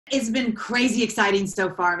It's been crazy exciting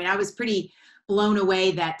so far. I mean, I was pretty blown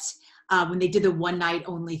away that when they did the one night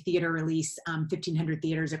only theater release, 1,500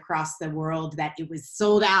 theaters across the world, that it was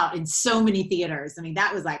sold out in so many theaters. I mean,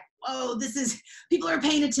 that was like, whoa, people are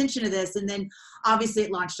paying attention to this. And then obviously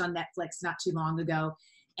it launched on Netflix not too long ago.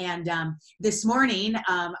 And this morning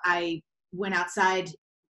I went outside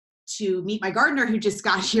to meet my gardener who just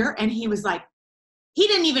got here. And he was like, he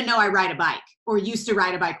didn't even know I ride a bike or used to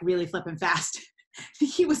ride a bike really flipping fast.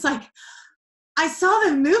 He was like, I saw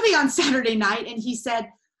the movie on Saturday night, and he said,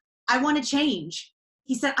 I want to change.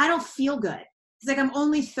 He said, I don't feel good. He's like, I'm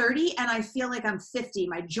only 30 and I feel like I'm 50.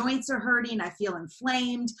 My joints are hurting. I feel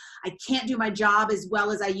inflamed. I can't do my job as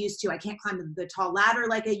well as I used to. I can't climb the tall ladder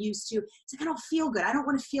like I used to. He's like, I don't feel good. I don't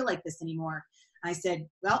want to feel like this anymore. I said,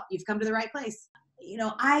 well, you've come to the right place. You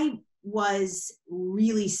know, I was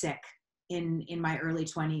really sick in my early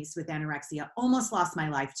 20s with anorexia, almost lost my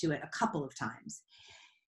life to it a couple of times.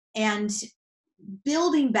 And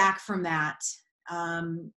building back from that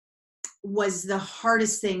was the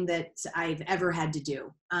hardest thing that I've ever had to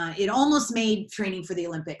do. It almost made training for the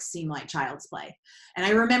Olympics seem like child's play. And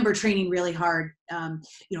I remember training really hard,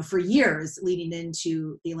 for years leading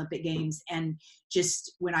into the Olympic Games. And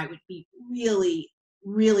just when I would be really,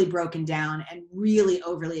 really broken down and really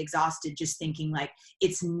overly exhausted, just thinking like,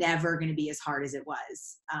 it's never going to be as hard as it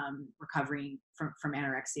was recovering from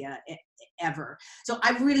anorexia ever. So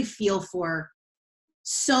I really feel for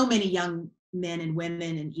so many young men and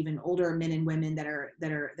women, and even older men and women that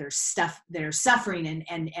are suffering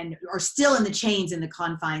and are still in the chains and the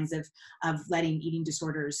confines of letting eating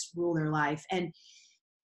disorders rule their life. And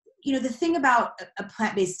you know, the thing about a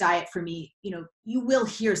plant-based diet for me, you know, you will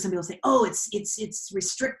hear some people say, oh, it's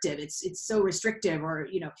restrictive. It's so restrictive, or,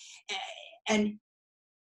 you know, and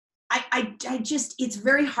I just, it's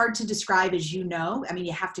very hard to describe, as you know. I mean,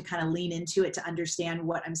 you have to kind of lean into it to understand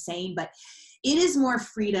what I'm saying, but it is more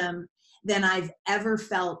freedom than I've ever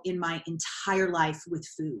felt in my entire life with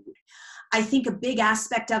food. I think a big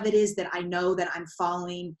aspect of it is that I know that I'm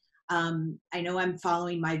following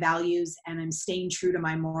my values, and I'm staying true to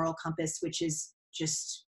my moral compass, which is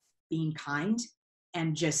just being kind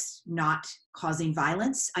and just not causing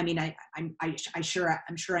violence. I mean, I'm sure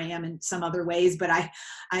I am in some other ways, but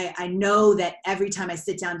I know that every time I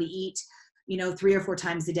sit down to eat, you know, 3 or 4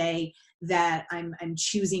 times a day, that I'm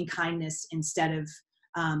choosing kindness instead of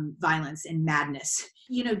violence and madness.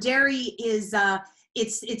 You know, dairy is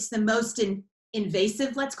it's the most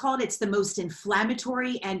invasive, let's call it. It's the most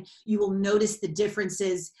inflammatory, and you will notice the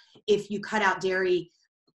differences if you cut out dairy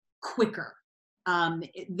quicker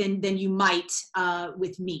than you might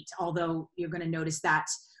with meat, although you're going to notice that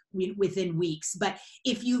within weeks. But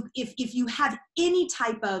if you have any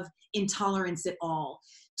type of intolerance at all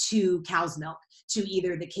to cow's milk, to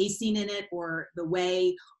either the casein in it or the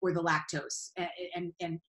whey or the lactose,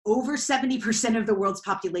 and over 70% of the world's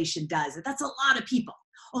population does. That's a lot of people.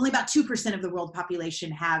 Only about 2% of the world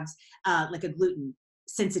population has like a gluten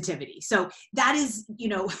sensitivity. So that is, you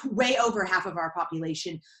know, way over half of our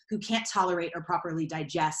population who can't tolerate or properly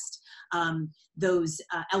digest those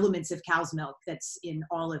elements of cow's milk that's in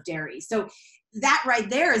all of dairy. So that right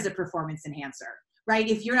there is a performance enhancer, right?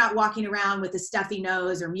 If you're not walking around with a stuffy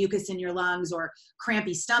nose or mucus in your lungs or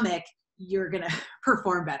crampy stomach, you're going to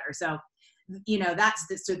perform better. So, you know,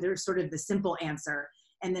 there's sort of the simple answer.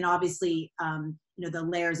 And then obviously, you know, the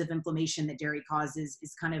layers of inflammation that dairy causes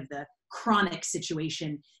is kind of the chronic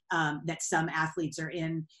situation that some athletes are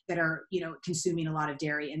in that are, you know, consuming a lot of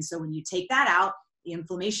dairy. And so when you take that out, the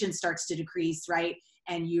inflammation starts to decrease, right?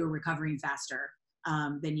 And you're recovering faster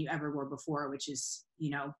than you ever were before, which is,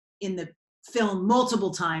 you know, in the film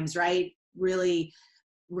multiple times, right? Really,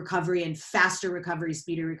 recovery and faster recovery,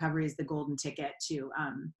 speedier recovery is the golden ticket to,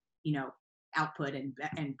 you know, output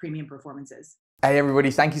and premium performances. Hey everybody,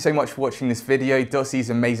 thank you so much for watching this video. Dossie's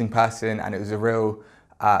an amazing person, and it was a real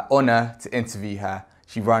honor to interview her.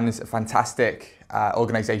 She runs a fantastic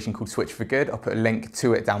organization called Switch for Good. I'll put a link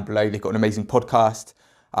to it down below. They've got an amazing podcast,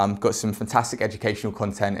 got some fantastic educational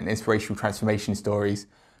content and inspirational transformation stories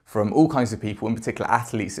from all kinds of people, in particular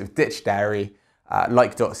athletes that have ditched dairy,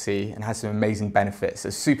 like Dotsie, and has some amazing benefits. So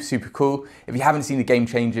super, super cool. If you haven't seen The Game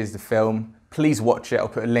Changers, the film, please watch it. I'll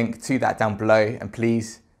put a link to that down below, and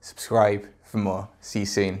please subscribe for more. See you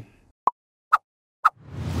soon.